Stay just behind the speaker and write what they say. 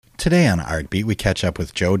Today on Artbeat, we catch up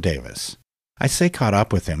with Joe Davis. I say caught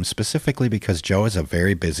up with him specifically because Joe is a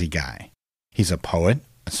very busy guy. He's a poet,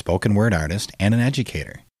 a spoken word artist, and an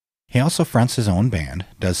educator. He also fronts his own band,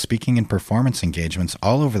 does speaking and performance engagements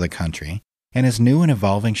all over the country, and has new and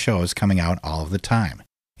evolving shows coming out all of the time.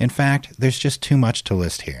 In fact, there's just too much to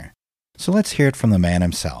list here. So let's hear it from the man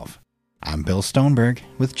himself. I'm Bill Stoneberg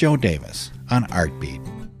with Joe Davis on Artbeat.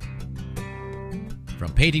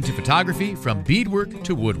 From painting to photography, from beadwork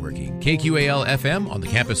to woodworking, KQAL-FM on the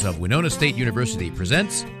campus of Winona State University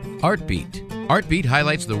presents Artbeat. Artbeat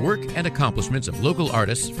highlights the work and accomplishments of local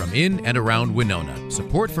artists from in and around Winona.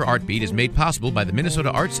 Support for Artbeat is made possible by the Minnesota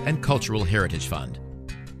Arts and Cultural Heritage Fund.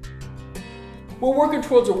 We're working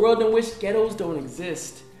towards a world in which ghettos don't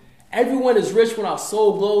exist. Everyone is rich when our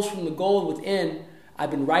soul glows from the gold within. I've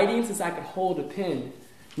been writing since I could hold a pen.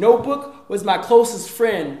 Notebook was my closest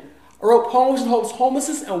friend. I wrote poems in hopes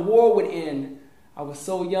homelessness and war would end. I was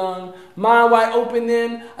so young, mind wide open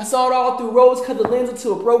then. I saw it all through rose-colored lenses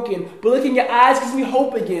until broken. But look in your eyes gives me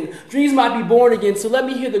hope again. Dreams might be born again, so let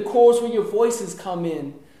me hear the chorus where your voices come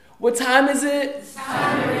in. What time is it? It's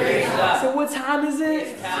time to raise up. So what time is it?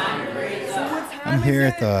 It's time to raise up. I'm here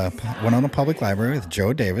at the Winona Public Library with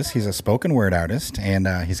Joe Davis. He's a spoken word artist, and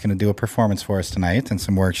he's going to do a performance for us tonight and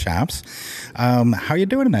some workshops. How you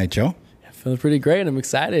doing tonight, Joe? Feeling pretty great. I'm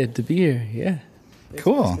excited to be here. Yeah.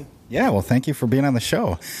 Cool. Yeah, well, thank you for being on the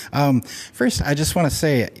show. First, I just want to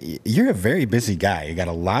say, you're a very busy guy. You got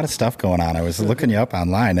a lot of stuff going on. I was looking you up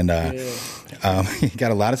online, and you got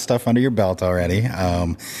a lot of stuff under your belt already.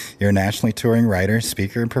 You're a nationally touring writer,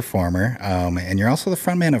 speaker, and performer, and you're also the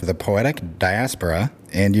frontman of the Poetic Diaspora,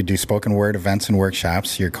 and you do spoken word events and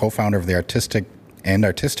workshops. You're co-founder of the artistic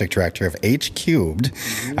director of H Cubed,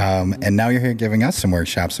 and now you're here giving us some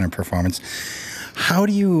workshops and a performance. How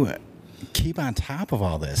do you keep on top of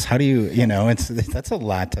all this? How do you, that's a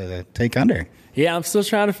lot to take under. Yeah, I'm still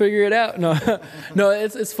trying to figure it out. No,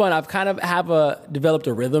 it's fun. I've kind of developed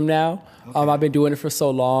a rhythm now. Okay. I've been doing it for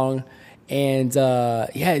so long. And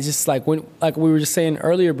it's just like we were just saying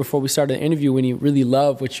earlier before we started the interview, when you really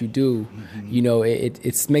love what you do,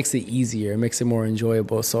 it makes it easier. It makes it more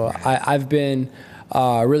enjoyable. So I've been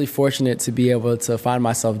really fortunate to be able to find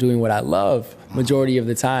myself doing what I love majority of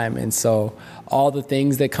the time. And so all the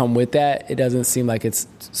things that come with that, it doesn't seem like it's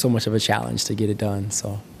so much of a challenge to get it done.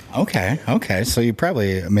 So. Okay. So you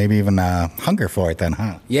probably maybe even hunger for it then,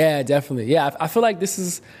 huh? Yeah, definitely. Yeah, I feel like this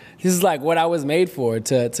is like what I was made for,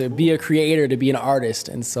 to be a creator, to be an artist.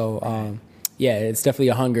 And so, it's definitely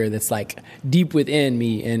a hunger that's like deep within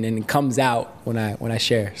me and comes out when I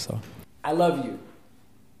share. So I love you.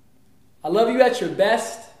 I love you at your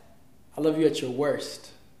best. I love you at your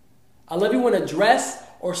worst. I love you in a dress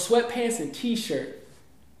or sweatpants and t-shirt.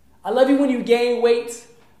 I love you when you gain weight.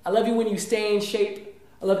 I love you when you stay in shape.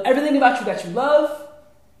 I love everything about you that you love,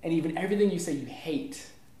 and even everything you say you hate.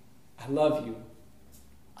 I love you.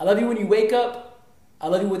 I love you when you wake up. I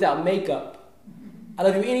love you without makeup. I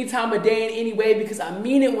love you any time of day in any way because I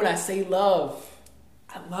mean it when I say love.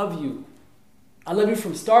 I love you. I love you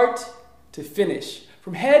from start to finish,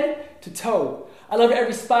 from head to toe. I love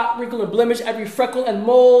every spot, wrinkle, and blemish, every freckle and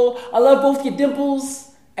mole. I love both your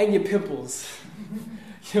dimples and your pimples,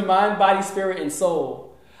 your mind, body, spirit, and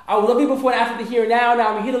soul. I will love you before and after the here and now.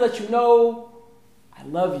 Now I'm here to let you know I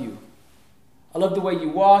love you. I love the way you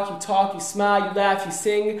walk, you talk, you smile, you laugh, you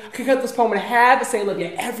sing. I could cut this poem in half and say I love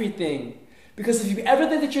you everything. Because if you ever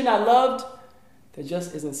think that you're not loved, that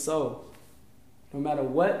just isn't so. No matter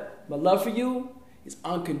what, my love for you is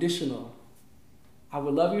unconditional. I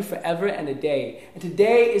will love you forever and a day. And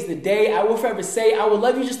today is the day I will forever say, I will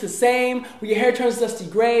love you just the same. When your hair turns dusty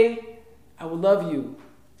gray, I will love you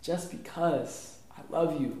just because I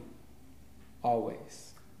love you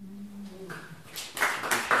always.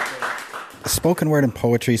 Spoken word and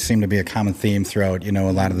poetry seem to be a common theme throughout, a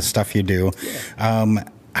lot of the stuff you do. Yeah.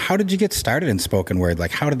 How did you get started in spoken word?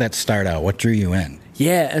 Like, how did that start out? What drew you in?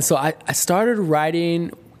 Yeah, and so I started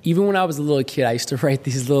writing. Even when I was a little kid, I used to write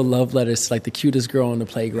these little love letters to like the cutest girl on the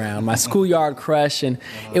playground, my schoolyard crush, and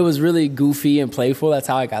it was really goofy and playful. That's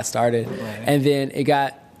how I got started. And then it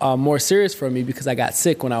got more serious for me because I got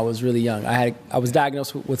sick when I was really young. I was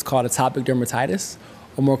diagnosed with what's called atopic dermatitis,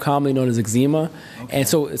 or more commonly known as eczema. Okay. And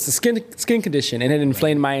so it's a skin condition, and it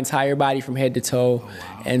inflamed my entire body from head to toe.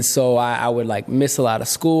 And so I would like miss a lot of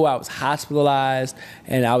school. I was hospitalized,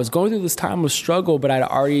 and I was going through this time of struggle, but I'd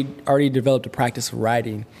already developed a practice of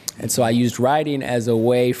writing. And so I used writing as a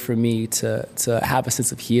way for me to have a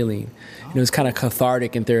sense of healing. And it was kind of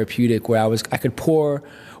cathartic and therapeutic, where I could pour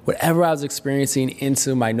whatever I was experiencing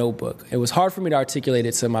into my notebook. It was hard for me to articulate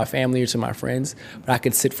it to my family or to my friends, but I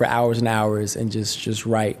could sit for hours and hours and just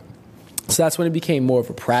write. So that's when it became more of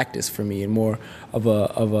a practice for me and more of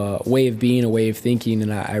a way of being, a way of thinking.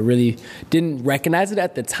 And I really didn't recognize it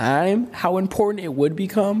at the time, how important it would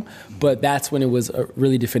become. But that's when it was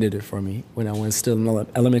really definitive for me, when I was still in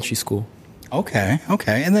elementary school. Okay.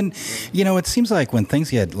 And then, it seems like when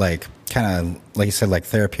things get like kind of, like you said, like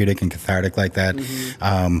therapeutic and cathartic like that,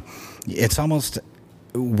 it's almost,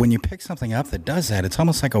 when you pick something up that does that, it's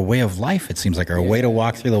almost like a way of life, it seems like, or a way to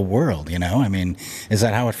walk through the world, I mean, is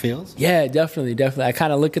that how it feels? Yeah, definitely. I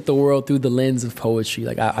kind of look at the world through the lens of poetry.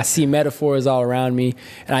 Like I see metaphors all around me,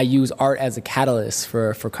 and I use art as a catalyst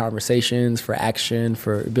for conversations, for action,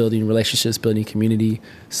 for building relationships, building community.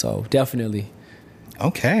 So definitely.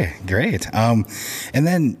 Okay, great. And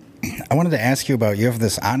then I wanted to ask you about, you have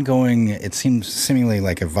this ongoing, it seems seemingly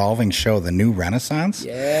like evolving show, The New Renaissance.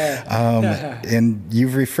 Yeah. And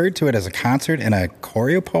you've referred to it as a concert and a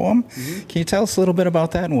choreo poem. Mm-hmm. Can you tell us a little bit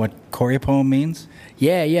about that and what choreo poem means?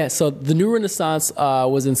 Yeah. So The New Renaissance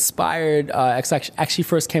was inspired, actually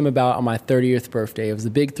first came about on my 30th birthday. It was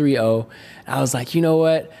a big 3-0. And I was like, you know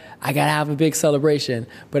what? I got to have a big celebration.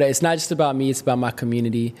 But it's not just about me, it's about my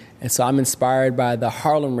community. And so I'm inspired by the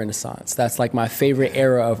Harlem Renaissance. That's like my favorite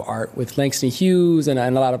era of art, with Langston Hughes and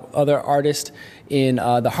a lot of other artists in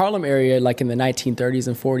the Harlem area, like in the 1930s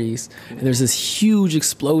and 40s. And there's this huge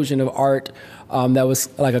explosion of art that was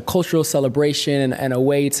like a cultural celebration and a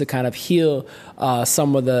way to kind of heal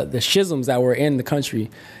some of the schisms that were in the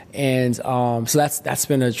country. And so that's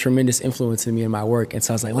been a tremendous influence in me in my work. And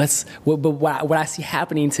so I was like, but what I see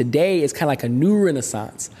happening today is kind of like a new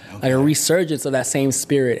renaissance, like a resurgence of that same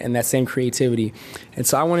spirit and that same creativity. And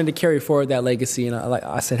so I wanted to carry forward that legacy. And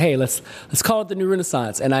I said, hey, let's call it the New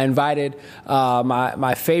Renaissance. And I invited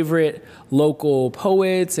my favorite local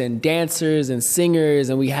poets and dancers and singers,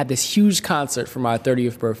 and we had this huge concert for my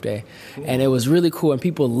 30th birthday. Cool. And it was really cool, and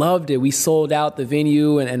people loved it. We sold out the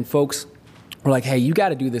venue, and folks were like, hey, you got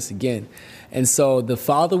to do this again. And so the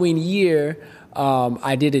following year,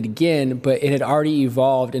 I did it again, but it had already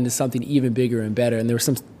evolved into something even bigger and better. And there were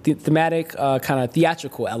some thematic, kind of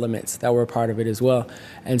theatrical elements that were a part of it as well.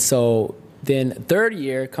 And so then third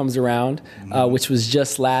year comes around, which was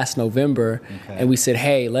just last November, and we said,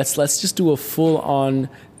 hey, let's just do a full-on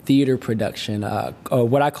theater production, or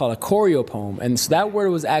what I call a choreo poem. And so that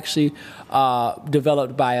word was actually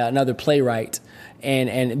developed by another playwright.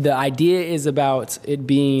 And the idea is about it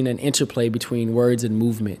being an interplay between words and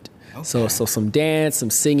movement. Okay. So some dance, some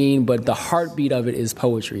singing, but the heartbeat of it is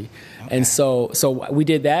poetry. Okay. And so we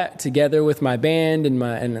did that together with my band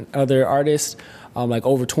and other artists, like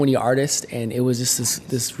over 20 artists, and it was just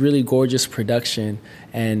this really gorgeous production,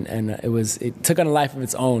 and it took on a life of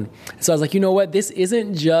its own. So I was like, you know what, this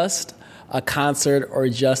isn't just a concert or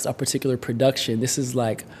just a particular production. This is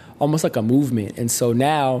like almost like a movement. And so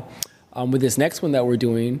now, with this next one that we're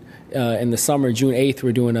doing in the summer, June 8th,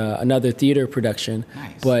 we're doing another theater production.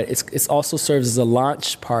 Nice. But it's also serves as a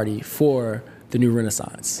launch party for the New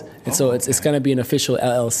Renaissance. And so it's going to be an official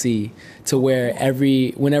LLC, to where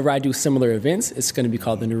whenever I do similar events, it's going to be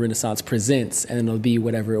called the New Renaissance Presents, and it'll be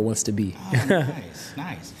whatever it wants to be. Oh,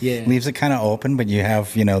 nice. Yeah. Leaves it kind of open, but you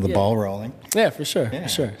have, the ball rolling. Yeah, for sure.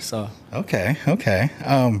 So. Okay.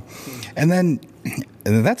 And then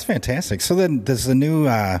that's fantastic. So then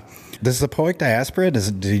does the Poetic Diaspora,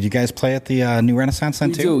 do you guys play at the New Renaissance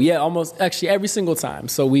then too? We do, yeah, almost, actually every single time.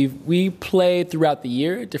 So we play throughout the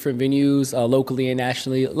year at different venues, locally and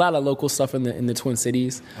nationally. A lot of local stuff in the Twin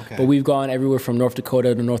Cities. Okay. But we've gone everywhere from North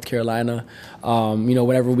Dakota to North Carolina,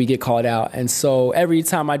 whenever we get called out. And so every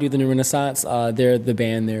time I do the New Renaissance, they're the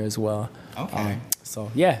band there as well. Okay.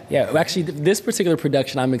 So yeah. Actually, this particular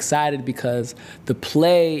production, I'm excited because the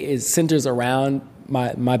play centers around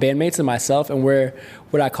my bandmates and myself, and we're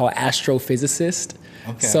what I call astrophysicists.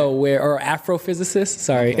 Okay. Or Afrophysicists,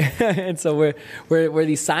 sorry. Okay. And so we're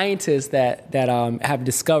these scientists that have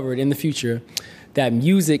discovered in the future that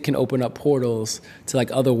music can open up portals to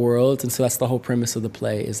like other worlds. And so that's the whole premise of the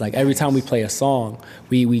play, is like every time we play a song,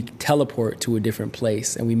 we teleport to a different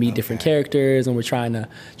place, and we meet different characters, and we're trying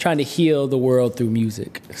to heal the world through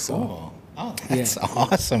music. So. Cool. Oh, that's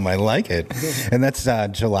awesome. I like it. And that's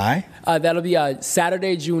July? That'll be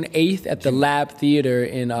Saturday, June 8th at the Lab Theater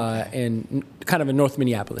in kind of a North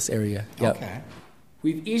Minneapolis area. Yep. Okay.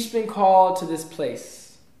 We've each been called to this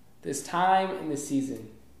place, this time and this season.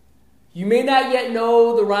 You may not yet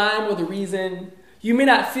know the rhyme or the reason. You may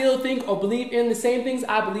not feel, think, or believe in the same things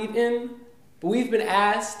I believe in, but we've been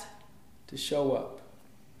asked to show up.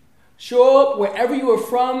 Show up wherever you are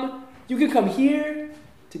from. You can come here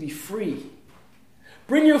to be free.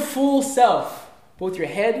 Bring your full self, both your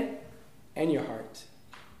head and your heart,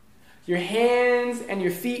 your hands and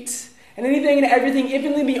your feet, And anything and everything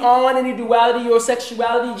infinitely beyond any duality or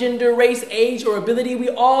sexuality, gender, race, age, or ability, we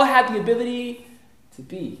all have the ability to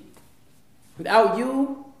be. Without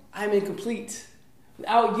you, I am incomplete.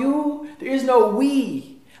 Without you, there is no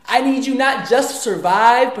we. I need you not just to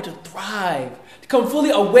survive, but to thrive, to come fully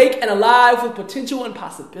awake and alive with potential and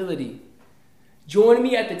possibility. Join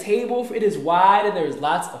me at the table, for it is wide and there is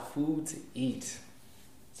lots of food to eat.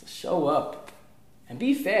 So show up and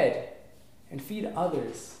be fed and feed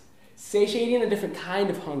others, satiating a different kind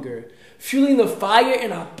of hunger, fueling the fire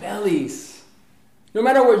in our bellies. No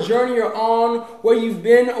matter what journey you're on, where you've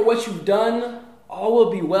been or what you've done, all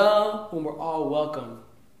will be well when we're all welcome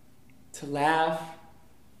to laugh,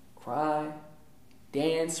 cry,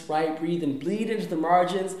 dance, write, breathe, and bleed into the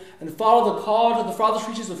margins and follow the call to the farthest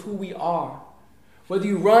reaches of who we are. Whether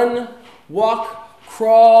you run, walk,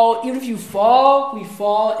 crawl, even if you fall, we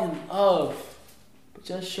fall in love. But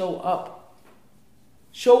just show up.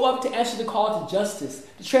 Show up to answer the call to justice,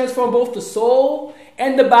 to transform both the soul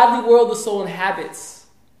and the bodily world the soul inhabits.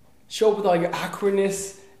 Show up with all your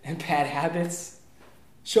awkwardness and bad habits.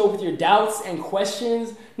 Show up with your doubts and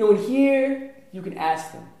questions, knowing here you can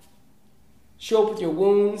ask them. Show up with your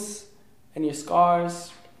wounds and your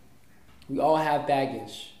scars. We all have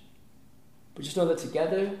baggage. But just know that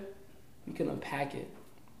together, we can unpack it.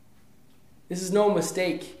 This is no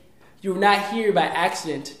mistake. You are not here by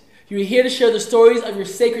accident. You are here to share the stories of your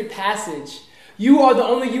sacred passage. You are the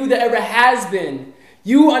only you that ever has been.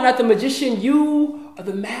 You are not the magician. You are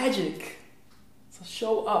the magic. So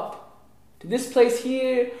show up to this place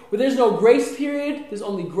here where there's no grace period. There's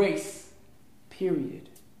only grace, period.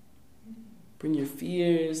 Bring your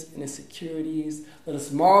fears and insecurities. Let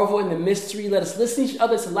us marvel in the mystery. Let us listen to each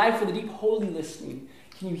other to life with a deep, holy listening.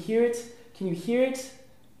 Can you hear it? Can you hear it?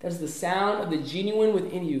 That is the sound of the genuine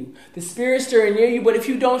within you. The spirit stirring near you, but if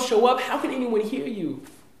you don't show up, how can anyone hear you?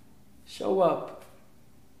 Show up,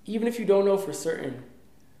 even if you don't know for certain.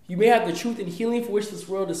 You may have the truth and healing for which this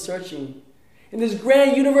world is searching. In this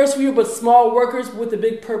grand universe, we are but small workers with a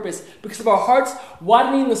big purpose because of our hearts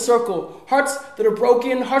widening the circle. Hearts that are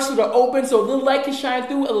broken, hearts that are open so a little light can shine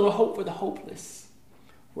through, a little hope for the hopeless.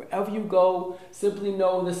 Wherever you go, simply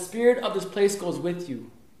know the spirit of this place goes with you.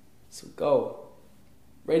 So go.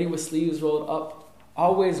 Ready with sleeves rolled up,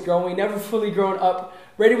 always growing, never fully grown up.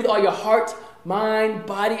 Ready with all your heart, mind,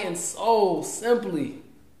 body, and soul, simply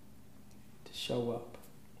to show up.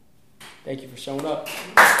 Thank you for showing up.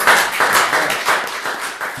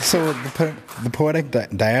 So the Poetic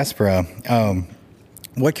Diaspora,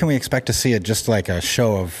 what can we expect to see at just like a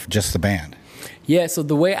show of just the band? Yeah, so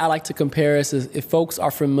the way I like to compare us is if folks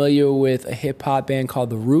are familiar with a hip-hop band called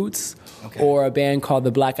The Roots, or a band called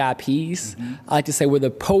the Black Eyed Peas, I like to say we're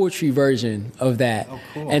the poetry version of that. Oh,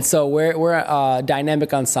 cool. And so we're a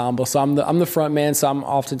dynamic ensemble. So I'm the front man, so I'm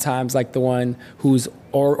oftentimes like the one who's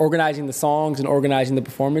organizing the songs and organizing the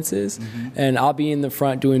performances. And I'll be in the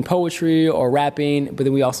front doing poetry or rapping, but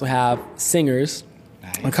then we also have singers.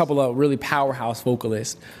 Nice. A couple of really powerhouse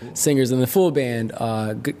vocalists, singers in the full band,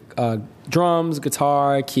 drums,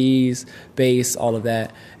 guitar, keys, bass, all of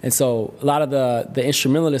that. And so a lot of the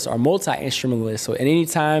instrumentalists are multi-instrumentalists. So at any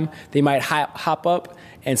time, they might hop up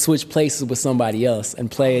and switch places with somebody else and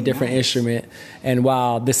play a different instrument. And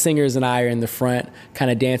while the singers and I are in the front, kind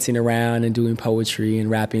of dancing around and doing poetry and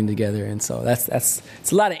rapping together. And so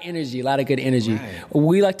it's a lot of energy, a lot of good energy. Right.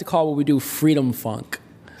 We like to call what we do freedom funk.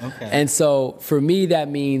 Okay. And so for me, that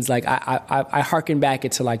means like I hearken back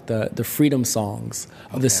into like the freedom songs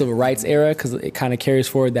of the civil rights era because it kind of carries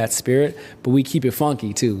forward that spirit, but we keep it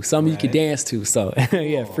funky too. Some you could dance to, so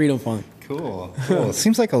yeah, freedom funk. Cool. It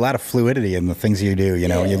seems like a lot of fluidity in the things you do. You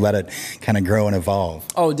know, you let it kind of grow and evolve.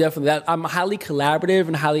 Oh, definitely. I'm highly collaborative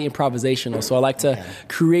and highly improvisational, so I like to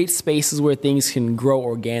create spaces where things can grow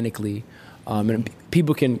organically, and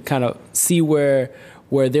people can kind of see where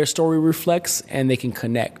their story reflects, and they can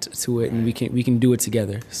connect to it, and we can do it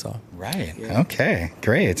together. So Okay,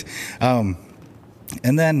 great.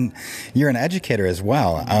 And then you're an educator as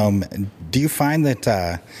well. Do you find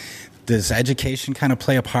that does education kind of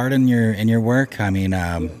play a part in your work? I mean,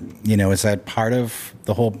 is that part of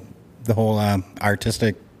the whole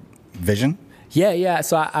artistic vision? Yeah.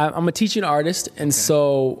 So I'm a teaching artist, and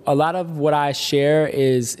so a lot of what I share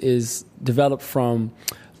is developed from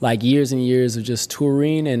like years and years of just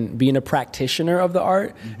touring and being a practitioner of the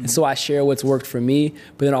art. And so I share what's worked for me,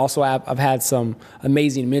 but then also I've had some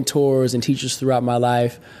amazing mentors and teachers throughout my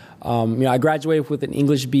life. I graduated with an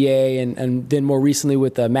English BA and then more recently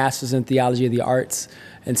with a master's in theology of the arts.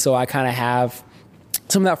 And so I kind of have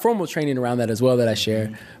some of that formal training around that as well that I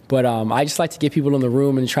share. But I just like to get people in the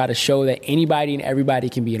room and try to show that anybody and everybody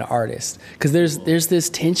can be an artist. Because there's this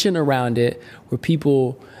tension around it where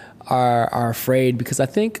people are afraid, because I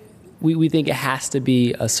think we think it has to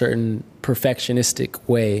be a certain perfectionistic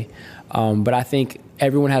way. But I think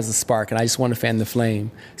everyone has a spark, and I just want to fan the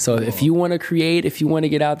flame. So if you want to create, if you want to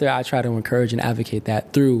get out there, I try to encourage and advocate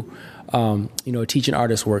that through, teach an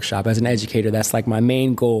artist workshop. As an educator, that's like my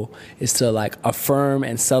main goal, is to like affirm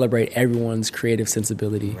and celebrate everyone's creative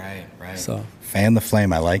sensibility. Right. So fan the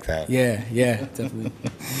flame. I like that. Yeah, definitely.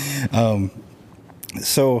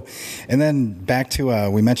 So, and then back to,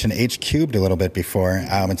 we mentioned H Cubed a little bit before.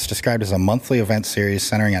 It's described as a monthly event series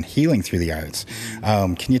centering on healing through the arts.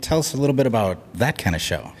 Can you tell us a little bit about that kind of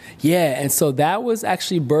show? Yeah, and so that was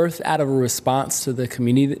actually birthed out of a response to the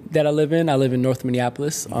community that I live in. I live in North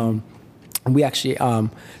Minneapolis. We actually,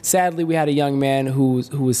 sadly, we had a young man who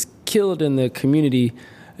was killed in the community,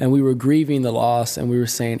 and we were grieving the loss, and we were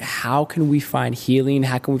saying, how can we find healing?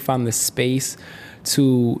 How can we find the space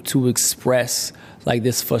to express like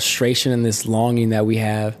this frustration and this longing that we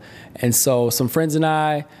have? And so some friends and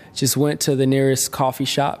I just went to the nearest coffee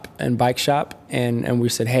shop and bike shop, and we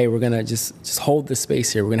said, hey, we're gonna just hold this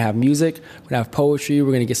space here. We're gonna have music, we're gonna have poetry,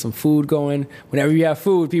 we're gonna get some food going. Whenever you have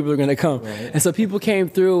food, people are gonna come. Right. And so people came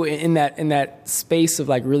through in that space of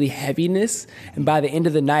like really heaviness. And by the end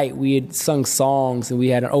of the night, we had sung songs, and we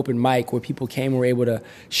had an open mic where people came and were able to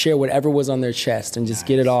share whatever was on their chest and just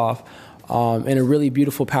get it off in a really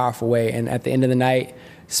beautiful, powerful way. And at the end of the night,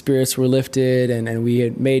 spirits were lifted, and we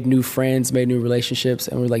had made new friends, made new relationships,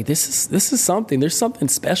 and we're like, this is something. There's something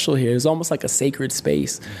special here. It's almost like a sacred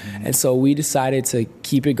space. Mm-hmm. And so we decided to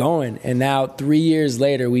keep it going. And now 3 years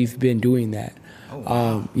later, we've been doing that. Oh,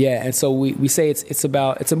 wow. And so we say it's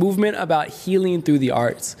a movement about healing through the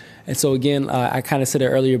arts. And so again, I kind of said it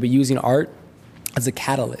earlier, but using art as a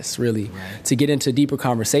catalyst, really, to get into deeper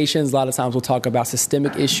conversations. A lot of times we'll talk about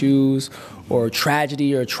systemic issues or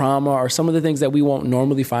tragedy or trauma or some of the things that we won't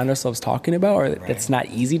normally find ourselves talking about, or that's not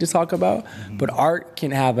easy to talk about. Mm-hmm. But art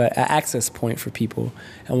can have an access point for people,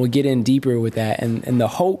 and we'll get in deeper with that. And the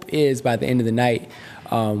hope is by the end of the night,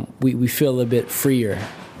 we feel a bit freer.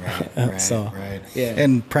 Right. Yeah.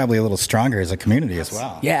 And probably a little stronger as a community as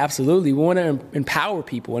well. Yeah, absolutely. We want to empower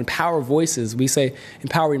people, empower voices. We say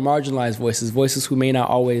empowering marginalized voices who may not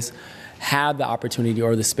always have the opportunity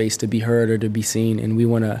or the space to be heard or to be seen, and we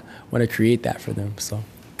want to create that for them. So.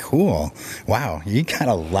 Cool. Wow, you got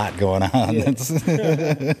a lot going on.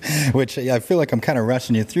 Yeah. Which I feel like I'm kind of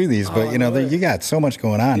rushing you through these, but you got so much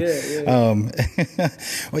going on. Yeah.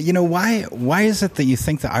 Well, why is it that you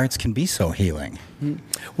think the arts can be so healing?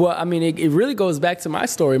 Well, I mean, it really goes back to my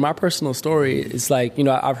story, my personal story. It's like,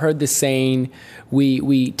 I've heard this saying,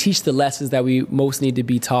 we teach the lessons that we most need to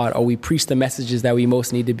be taught, or we preach the messages that we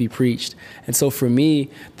most need to be preached. And so for me,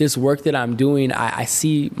 this work that I'm doing, I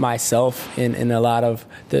see myself in a lot of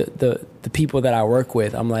the people that I work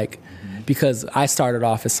with. I'm like, because I started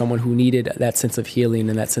off as someone who needed that sense of healing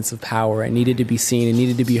and that sense of power and needed to be seen and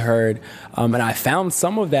needed to be heard. And I found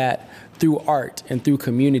some of that through art and through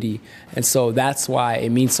community. And so that's why it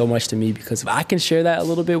means so much to me, because if I can share that a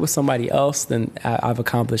little bit with somebody else, then I've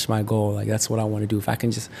accomplished my goal. Like, that's what I want to do. If I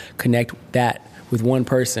can just connect that with one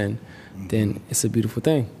person, then it's a beautiful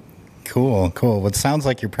thing. Cool. Well, it sounds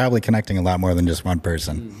like you're probably connecting a lot more than just one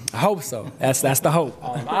person. I hope so. That's the hope.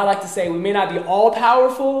 I like to say we may not be all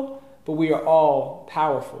powerful, but we are all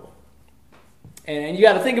powerful. And you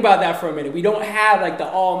got to think about that for a minute. We don't have like the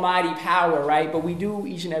almighty power, right? But we do,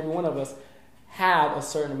 each and every one of us, have a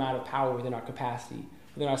certain amount of power within our capacity,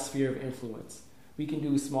 within our sphere of influence. We can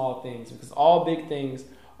do small things, because all big things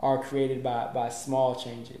are created by small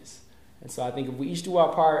changes. And so I think if we each do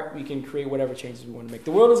our part, we can create whatever changes we want to make.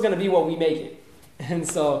 The world is going to be what we make it. And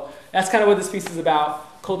so that's kind of what this piece is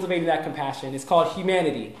about, cultivating that compassion. It's called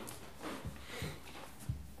Humanity.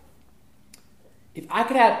 If I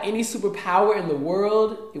could have any superpower in the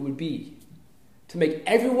world, it would be to make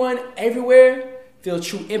everyone, everywhere, feel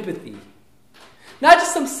true empathy. Not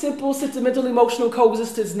just some simple, sentimental, emotional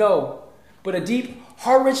coexistence, no, but a deep,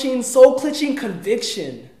 heart-wrenching, soul-clenching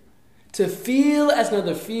conviction. To feel as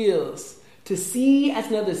another feels, to see as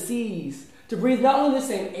another sees, to breathe not only the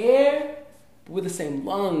same air, but with the same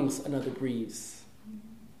lungs another breathes.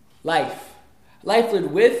 Life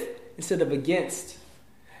lived with instead of against.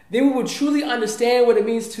 Then we will truly understand what it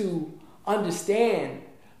means to understand,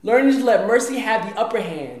 learning to let mercy have the upper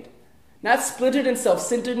hand, not splintered in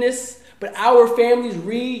self-centeredness, but our family's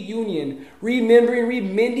reunion, remembering,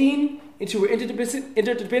 remending into our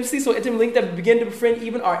interdependency, so intimate link that we begin to befriend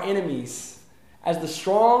even our enemies. As the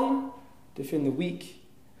strong defend the weak,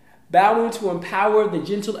 bowing to empower the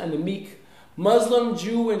gentle and the meek, Muslim,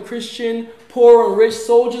 Jew, and Christian, poor and rich,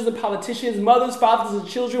 soldiers and politicians, mothers, fathers, and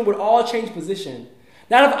children would all change position.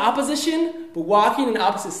 Not of opposition, but walking in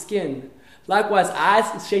opposite skin. Likewise,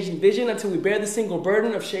 eyes exchanging vision until we bear the single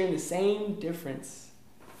burden of sharing the same difference.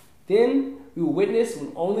 Then we will witness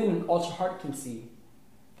what only an altered heart can see,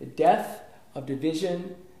 the death of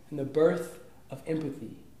division and the birth of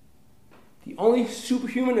empathy. The only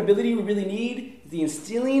superhuman ability we really need is the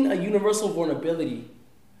instilling a universal vulnerability.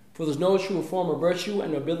 For there's no truer form of virtue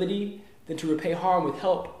and nobility than to repay harm with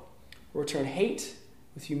help, or return hate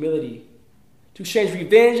with humility, to exchange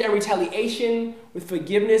revenge and retaliation with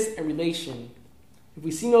forgiveness and relation. If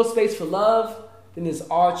we see no space for love, then it is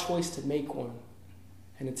our choice to make one.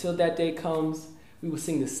 And until that day comes, we will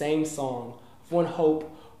sing the same song of one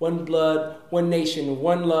hope, one blood, one nation,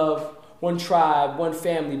 one love, one tribe, one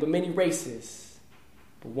family, but many races,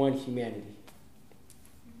 but one humanity.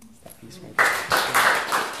 That's that piece right there.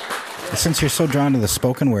 Since you're so drawn to the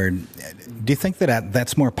spoken word, do you think that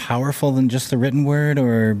that's more powerful than just the written word,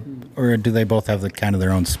 or do they both have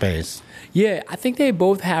their own space? Yeah, I think they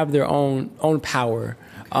both have their own power.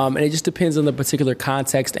 And it just depends on the particular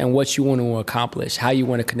context and what you want to accomplish, how you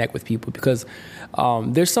want to connect with people. Because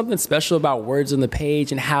there's something special about words on the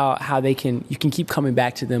page and how you can keep coming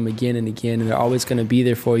back to them again and again, and they're always going to be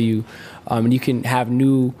there for you. And you can have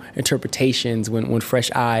new interpretations when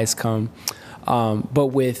fresh eyes come. But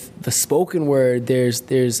with the spoken word,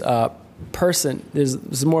 there's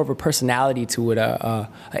more of a personality to it, an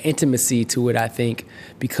intimacy to it, I think,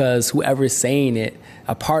 because whoever is saying it,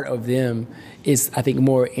 a part of them is, I think,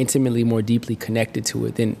 more intimately, more deeply connected to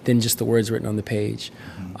it than just the words written on the page.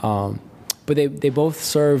 But they both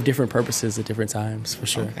serve different purposes at different times, for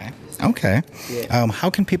sure. Okay. Yeah. How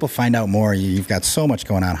can people find out more? You've got so much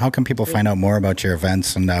going on. How can people find out more about your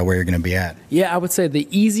events and where you're going to be at? Yeah, I would say the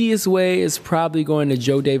easiest way is probably going to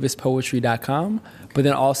joedavispoetry.com. But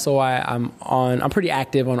then also I'm pretty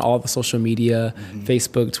active on all the social media,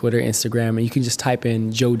 Facebook, Twitter, Instagram, and you can just type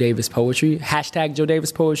in Joe Davis Poetry, hashtag Joe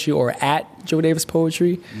Davis Poetry, or at Joe Davis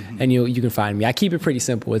Poetry, and you can find me. I keep it pretty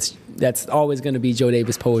simple. That's always going to be Joe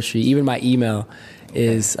Davis Poetry. Even my email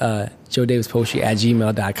is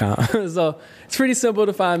joedavispoetry@gmail.com. So it's pretty simple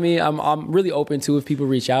to find me. I'm really open to if people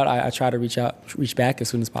reach out. I try to reach back as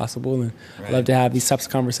soon as possible, and I love to have these types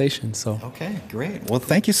of conversations. So okay, great. Well,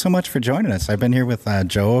 thank you so much for joining us. I've been here with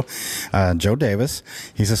Joe Davis.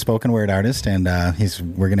 He's a spoken word artist, and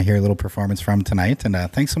we're going to hear a little performance from him tonight. And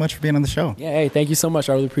thanks so much for being on the show. Yeah, hey, thank you so much.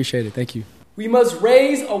 I really appreciate it. Thank you. We must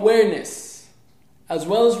raise awareness as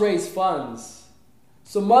well as raise funds,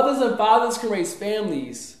 so mothers and fathers can raise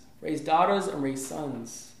families, raise daughters and raise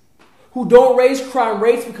sons, who don't raise crime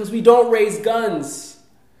rates because we don't raise guns.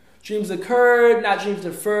 Dreams occurred, not dreams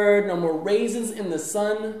deferred, no more raisins in the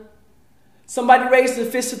sun. Somebody raised the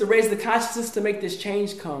fist to raise the consciousness to make this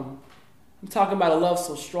change come. I'm talking about a love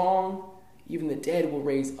so strong, even the dead will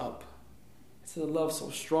raise up. I said a love so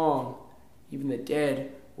strong, even the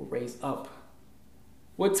dead will raise up.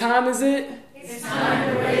 What time is it? It's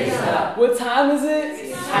time to raise up. What time is it?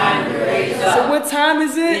 It's time to raise up. So what time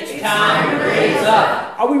is it? It's time to raise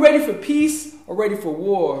up. Are we ready for peace or ready for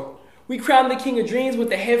war? We crown the king of dreams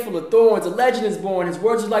with a head full of thorns. A legend is born. His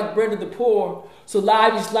words are like bread to the poor. So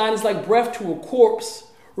live each line is like breath to a corpse.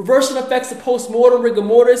 Reversing effects of post-mortem rigor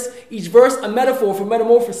mortis. Each verse a metaphor for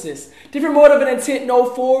metamorphosis. Different motive and intent,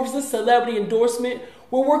 no Forbes, this celebrity endorsement.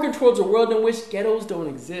 We're working towards a world in which ghettos don't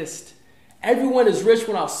exist. Everyone is rich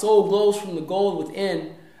when our soul glows from the gold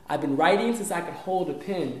within. I've been writing since I could hold a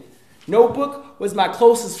pen. Notebook was my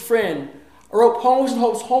closest friend. I wrote poems in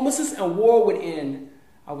hopes homelessness and war would end.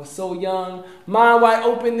 I was so young, mind wide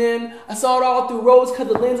open then. I saw it all through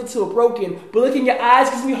rose-colored lens until broken. But look in your eyes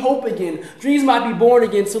gives me hope again. Dreams might be born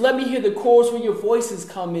again, so let me hear the chorus where your voices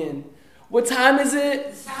come in. What time is it?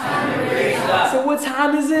 It's time to raise up. So what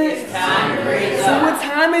time is it? It's time to raise up. So what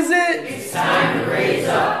time is it? It's time to raise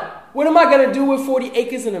up. What am I going to do with 40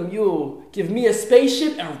 acres and a mule? Give me a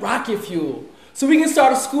spaceship and rocket fuel. So we can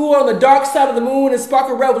start a school on the dark side of the moon and spark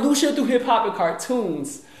a revolution through hip-hop and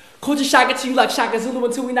cartoons. Culture shock it to you like Shaka Zulu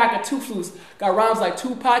until we knock a tooth loose. Got rhymes like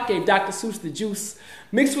Tupac gave Dr. Seuss the juice.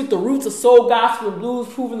 Mixed with the roots of soul, gospel, and blues,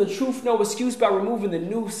 proving the truth, no excuse by removing the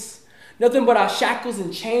noose. Nothing but our shackles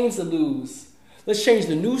and chains to lose. Let's change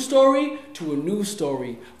the new story to a new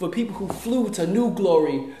story for people who flew to new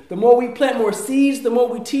glory. The more we plant more seeds, the more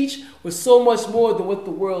we teach, with so much more than what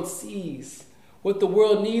the world sees. What the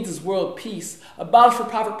world needs is world peace. Abolish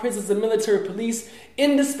for-profit prisons and military police.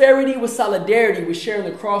 End disparity with solidarity. We're sharing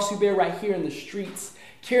the cross we bear right here in the streets.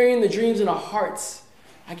 Carrying the dreams in our hearts.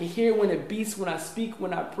 I can hear it when it beats, when I speak,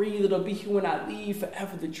 when I breathe. It'll be here when I leave.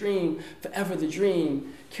 Forever the dream, forever the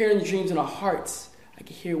dream. Carrying the dreams in our hearts. I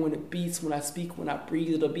can hear it when it beats, when I speak, when I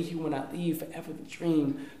breathe. It'll be here when I leave. Forever the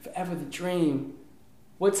dream, forever the dream.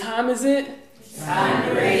 What time is it? It's time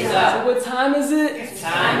to raise up. So what time is it? It's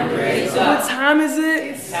time to raise So up. what time is it?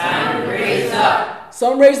 It's time to raise up.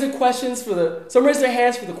 Some raise their questions some raise their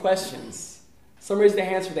hands for the questions. Some raise their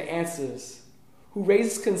hands for the answers. Who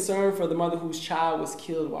raises concern for the mother whose child was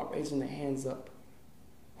killed while raising their hands up?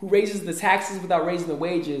 Who raises the taxes without raising the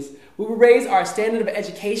wages? Will we raise our standard of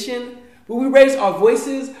education? Will we raise our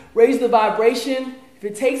voices, raise the vibration? If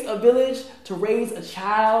it takes a village to raise a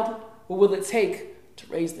child, what will it take to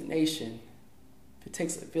raise the nation? If it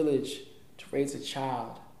takes a village to raise a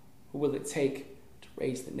child, what will it take to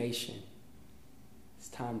raise the nation? It's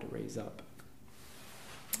time to raise up.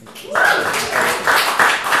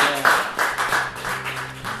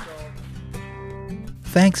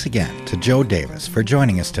 Thanks again to Joe Davis for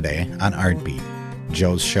joining us today on Artbeat.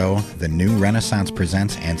 Joe's show, The New Renaissance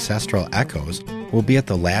Presents Ancestral Echoes, will be at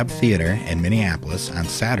the Lab Theater in Minneapolis on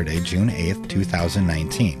Saturday, June 8th,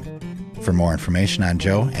 2019. For more information on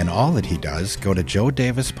Joe and all that he does, go to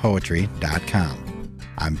joedavispoetry.com.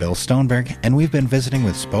 I'm Bill Stoneberg, and we've been visiting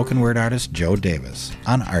with spoken word artist Joe Davis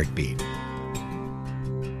on Artbeat.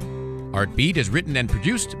 Artbeat is written and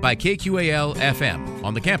produced by KQAL-FM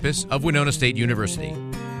on the campus of Winona State University.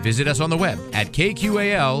 Visit us on the web at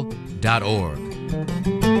kqal.org.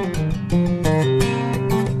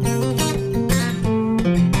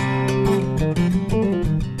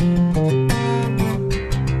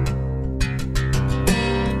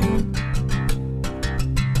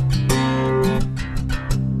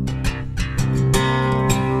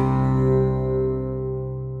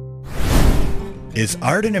 Is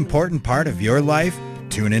art an important part of your life?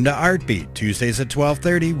 Tune into Artbeat Tuesdays at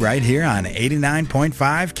 12:30 right here on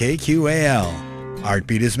 89.5 KQAL.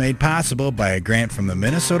 Artbeat is made possible by a grant from the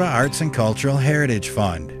Minnesota Arts and Cultural Heritage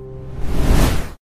Fund.